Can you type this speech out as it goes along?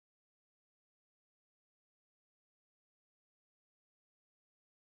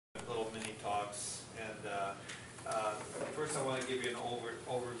couple of mini talks. And first I want to give you an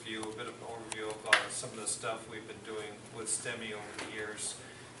overview, a bit of an overview of some of the stuff we've been doing with STEMI over the years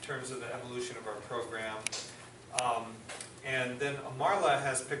in terms of the evolution of our program. And then Marla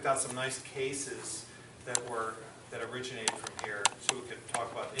has picked out some nice cases that originated from here, so we could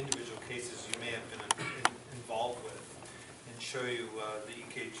talk about individual cases you may have been involved with, and show you the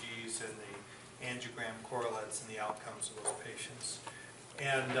EKGs and the angiogram correlates and the outcomes of those patients.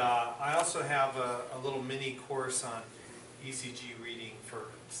 And I also have a little mini course on ECG reading for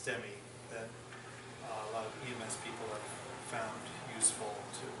STEMI that a lot of EMS people have found useful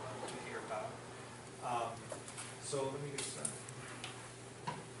to hear about. So let me get started.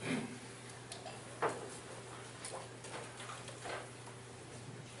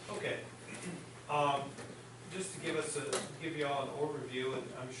 Okay. Just to give you all an overview, and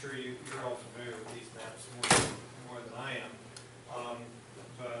I'm sure you're all familiar with these maps more than I am.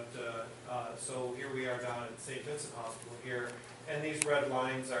 So here we are down at St. Vincent Hospital here, and these red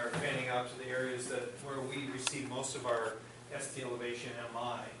lines are fanning out to the areas where we receive most of our ST elevation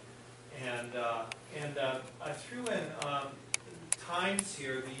MI. And I threw in times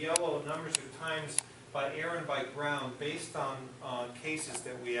here. The yellow numbers are times by air and by ground based on cases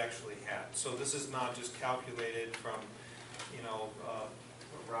that we actually had. So this is not just calculated from,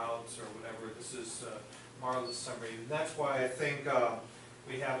 routes or whatever. This is Marla's summary. And that's why I think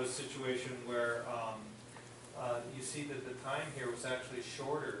we have a situation where you see that the time here was actually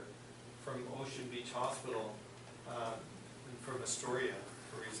shorter from Ocean Beach Hospital than from Astoria,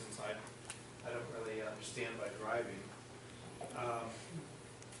 for reasons I don't really understand by driving.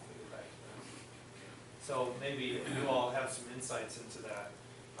 So maybe you all have some insights into that.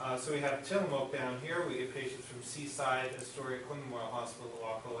 So we have Tillamook down here. We get patients from Seaside, Astoria, Quinn Memorial Hospital,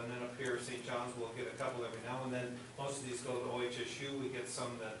 Waco, and then up here St. John's we'll get a couple every now and then. Most of these go to OHSU. We get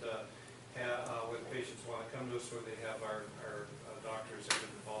some that where the patients want to come to us, where they have our doctors that have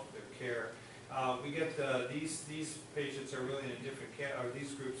been involved with their care. We get these patients are really in a different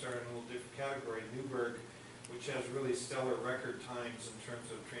these groups are in a little different category. Newburgh, which has really stellar record times in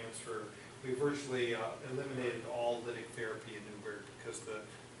terms of transfer. We virtually eliminated all lytic therapy in Newburgh because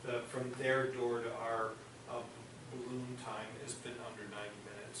from their door to our balloon time has been under 90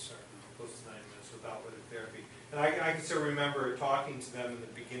 minutes, or close to 90 minutes without lytic therapy. And I can still remember talking to them in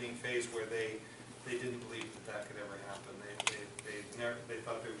the beginning phase where they didn't believe that could ever happen. They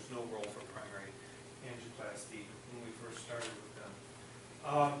thought there was no role for primary angioplasty when we first started with them.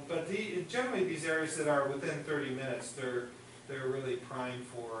 But generally these areas that are within 30 minutes, they're really primed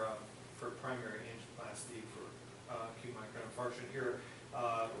for primary angioplasty for acute myocardial infarction. Here,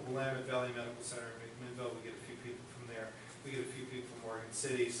 Willamette Valley Medical Center in McMinnville, we get a few people from there. We get a few people from Oregon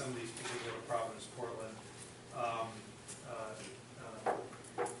City. Some of these people go to Providence, Portland,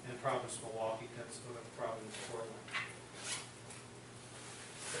 and Providence, Milwaukee tends to go to Providence, Portland.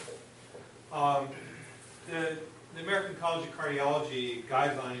 The American College of Cardiology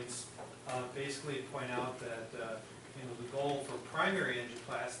guidelines basically point out that the goal for primary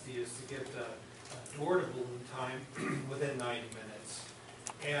angioplasty is to get door to balloon time within 90 minutes.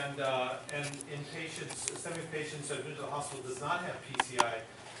 And in patients, STEMI patients that have been to the hospital does not have PCI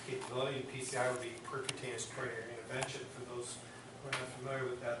capability, and PCI would be percutaneous coronary intervention for those who are not familiar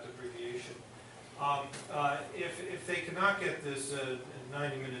with that abbreviation. If they cannot get this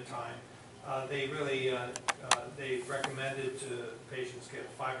 90-minute time, they really they recommended to patients get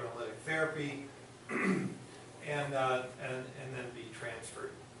fibrinolytic therapy and then be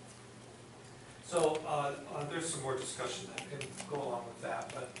transferred. So there's some more discussion that can go along with that,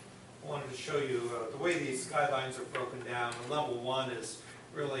 but I wanted to show you the way these guidelines are broken down. Level 1 is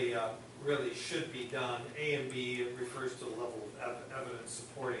really should be done. A and B refers to the level of evidence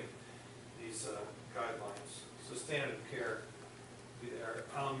supporting these guidelines. So standard of care will be there.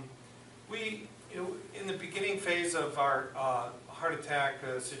 In the beginning phase of our heart attack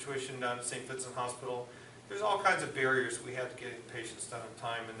situation down at St. Vincent Hospital, there's all kinds of barriers we had to getting patients done in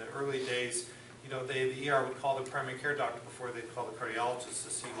time. In the early days, the ER would call the primary care doctor before they'd call the cardiologist to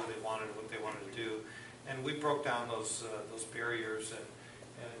see who they wanted and what they wanted to do. And we broke down those barriers and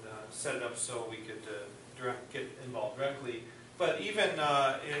set it up so we could get involved directly. But even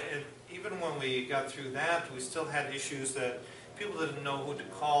when we got through that, we still had issues that people didn't know who to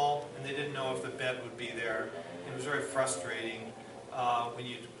call, and they didn't know if the bed would be there. It was very frustrating when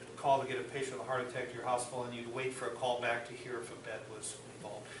you'd call to get a patient with a heart attack to your hospital, and you'd wait for a call back to hear if a bed was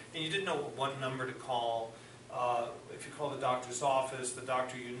involved. And you didn't know what number to call. If you call the doctor's office, the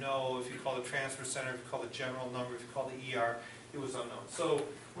doctor you know. If you call the transfer center, if you call the general number, if you call the ER, it was unknown. So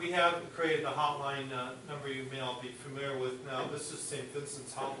we have created the hotline number you may all be familiar with now. This is St.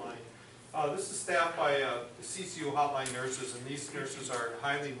 Vincent's hotline. This is staffed by CCU hotline nurses, and these nurses are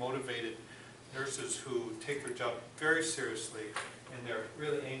highly motivated nurses who take their job very seriously, and they're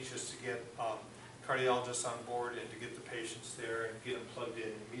really anxious to get cardiologists on board and to get the patients there and get them plugged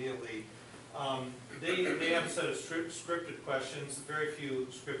in immediately. They have a set of scripted questions, very few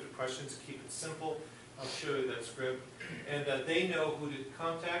scripted questions, keep it simple. I'll show you that script. And they know who to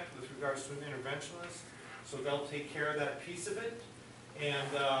contact with regards to an interventionalist, so they'll take care of that piece of it. And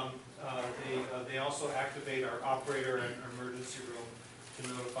they also activate our operator and our emergency room to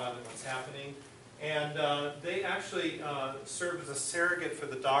notify them what's happening. And they actually serve as a surrogate for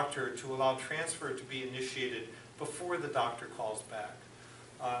the doctor to allow transfer to be initiated before the doctor calls back.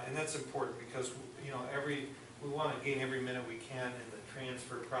 And that's important because we want to gain every minute we can in the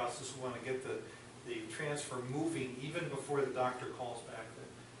transfer process. We want to get the transfer moving even before the doctor calls back.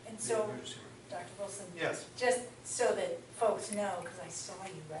 And so, Dr. Wilson, yes, just so that folks know, because I saw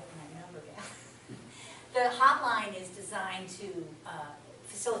you writing that number down, the hotline is designed to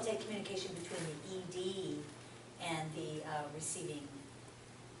facilitate communication between the ED and the receiving,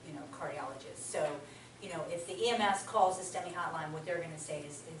 cardiologist. So, if the EMS calls the STEMI hotline, what they're going to say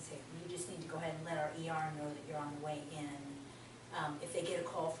is you just need to go ahead and let our ER know that you're on the way in. If they get a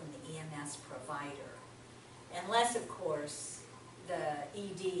call from the EMS provider, unless of course the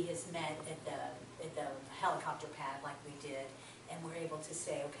ED has met at the helicopter pad like we did, and we're able to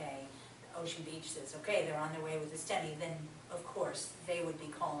say, okay, Ocean Beach says, okay, they're on their way with the STEMI, then of course they would be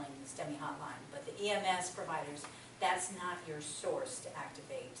calling the STEMI hotline. But the EMS providers, that's not your source to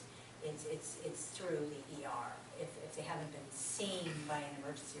activate. It's through the ER if they haven't been seen by an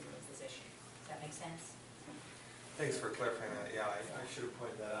emergency room physician. Does that make sense? thanks for clarifying that. Yeah, I should have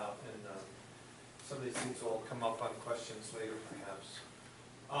pointed that out. And some of these things will come up on questions later, perhaps.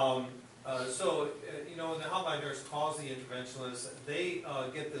 When the hotline nurse calls the interventionalist, they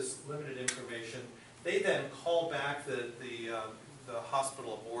get this limited information. They then call back the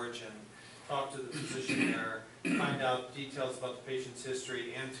hospital of origin, talk to the physician there, find out details about the patient's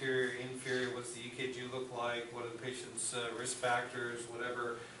history, anterior, inferior, what's the EKG look like, what are the patient's risk factors,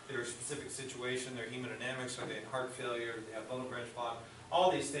 whatever their specific situation, their hemodynamics, are they in heart failure, do they have bone branch block, all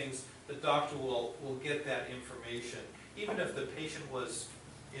these things, the doctor will get that information. Even if the patient was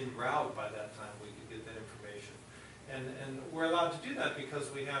en route by that time, we could get that information. And we're allowed to do that because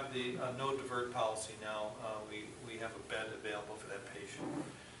we have the no divert policy now. We have a bed available for that patient.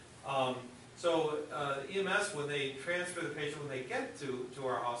 EMS, when they transfer the patient, when they get to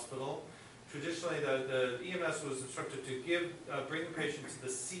our hospital, traditionally the EMS was instructed to bring the patient to the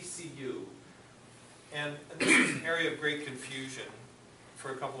CCU. And this is an area of great confusion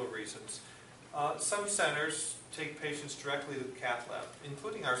for a couple of reasons. Some centers take patients directly to the cath lab,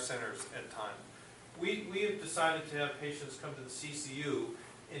 including our centers at times. We have decided to have patients come to the CCU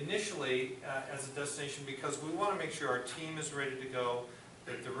initially as a destination because we want to make sure our team is ready to go,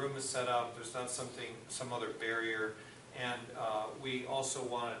 that the room is set up, there's not some other barrier, and we also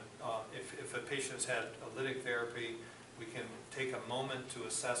want to, if a patient has had a lytic therapy, we can take a moment to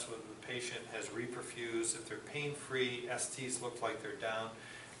assess whether the patient has reperfused, if they're pain-free, STs look like they're down.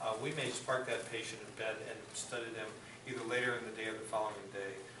 We may spark that patient in bed and study them either later in the day or the following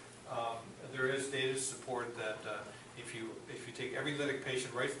day. There is data to support that if you take every lytic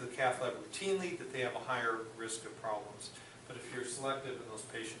patient right to the cath lab routinely, that they have a higher risk of problems. But if you're selective in those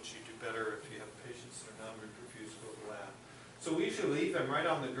patients, you do better if you have patients that are non-reperfused go to the lab. So we usually leave them right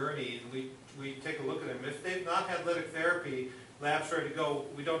on the gurney, and we take a look at them. If they've not had lytic therapy, lab's ready to go,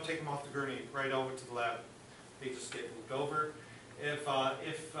 we don't take them off the gurney right over to the lab. They just get moved over. If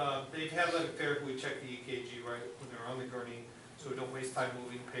they've had lytic therapy, we check the EKG right when they're on the gurney, so we don't waste time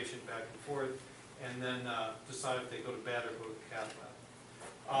moving the patient back and forth, and then decide if they go to bed or go to the cath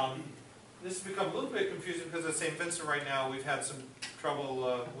lab. This has become a little bit confusing because at St. Vincent right now we've had some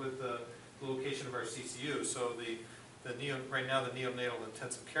trouble with the location of our CCU. So right now the neonatal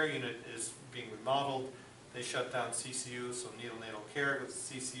intensive care unit is being remodeled. They shut down CCU, so neonatal care goes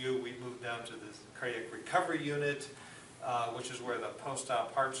to CCU. We moved down to the cardiac recovery unit, which is where the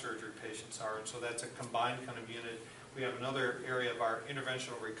post-op heart surgery patients are. And so that's a combined kind of unit. We have another area of our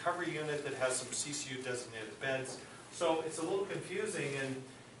interventional recovery unit that has some CCU designated beds. So it's a little confusing, and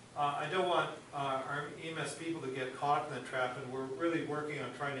I don't want our EMS people to get caught in the trap, and we're really working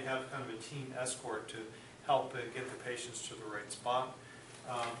on trying to have kind of a team escort to help get the patients to the right spot.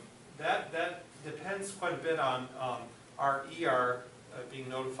 That depends quite a bit on our ER being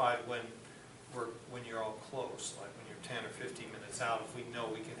notified when you're all close, like when you're 10 or 15 minutes out. If we know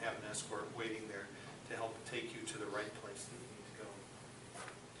we can have an escort waiting there to help take you to the right place that you need to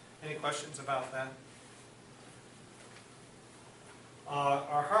Any questions about that?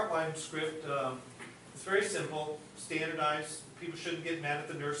 Our Heartline script is very simple, standardized. People shouldn't get mad at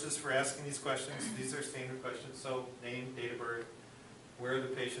the nurses for asking these questions. These are standard questions. So name, date of birth, where the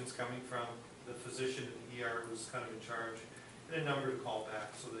patient's coming from, the physician in the ER who's kind of in charge, and a number to call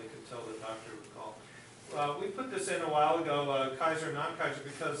back so they can tell the doctor to call. We put this in a while ago, Kaiser, non-Kaiser,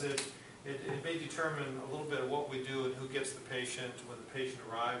 because it may determine a little bit of what we do and who gets the patient when the patient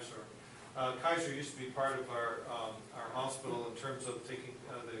arrives. Or Kaiser used to be part of our hospital in terms of taking,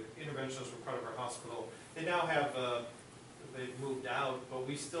 the interventionalists were part of our hospital. They now have, they've moved out, but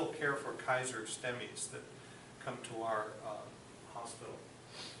we still care for Kaiser STEMIs that come to our hospital.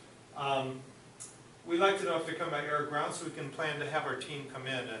 We'd like to know if they're coming by air or ground so we can plan to have our team come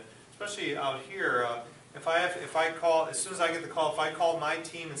in. Especially out here, if I call, as soon as I get the call, if I call my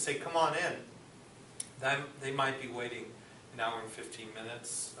team and say, come on in, then they might be waiting an hour and 15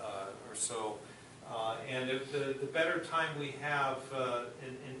 minutes or so. And if the better time we have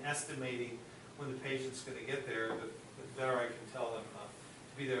in estimating when the patient's going to get there, the better I can tell them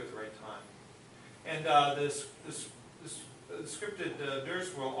to be there at the right time. And this scripted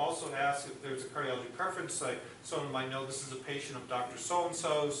nurse will also ask if there's a cardiology preference. Like someone might know this is a patient of Dr.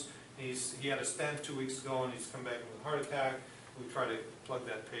 So-and-so's. He had a stent 2 weeks ago and he's come back with a heart attack. We try to plug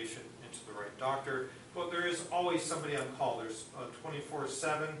that patient into the right doctor. But there is always somebody on call. There's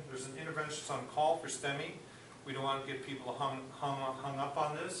 24/7. There's an interventionist on call for STEMI. We don't want to get people hung up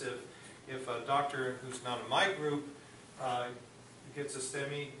on this. If a doctor who's not in my group gets a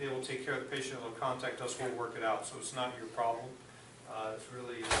STEMI, they will take care of the patient. They'll contact us. We'll work it out. So it's not your problem. It's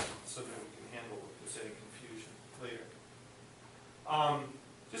really something we can handle if there's any confusion later.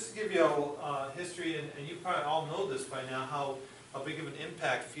 Just to give you a history, and you probably all know this by now, how big of an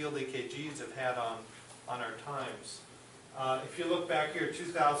impact field EKGs have had on our times. If you look back here,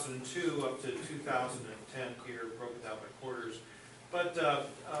 2002 up to 2010 here, broken down by quarters. But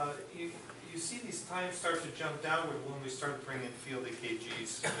you see these times start to jump downward when we start bringing field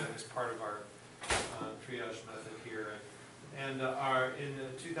EKGs as part of our triage method here. And in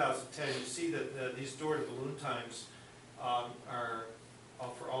 2010, you see that these door-to-balloon times are,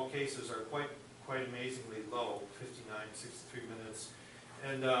 for all cases, are quite amazingly low, 59, 63 minutes,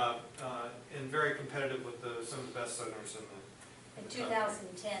 and very competitive with some of the best centers in the In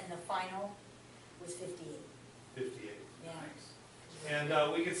 2010, the final was 58. 58. Yeah.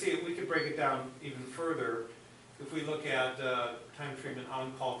 And we can see it, we could break it down even further if we look at time treatment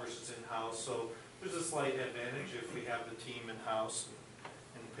on call versus in-house. So there's a slight advantage if we have the team in-house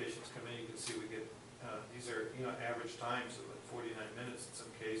and the patients come in. You can see we get these are average times of like 49 minutes in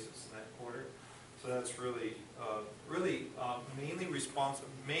some cases in that quarter. So that's really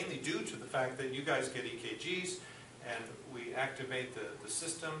mainly due to the fact that you guys get EKGs and we activate the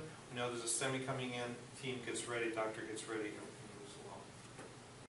system. We know there's a STEMI coming in, team gets ready, doctor gets ready,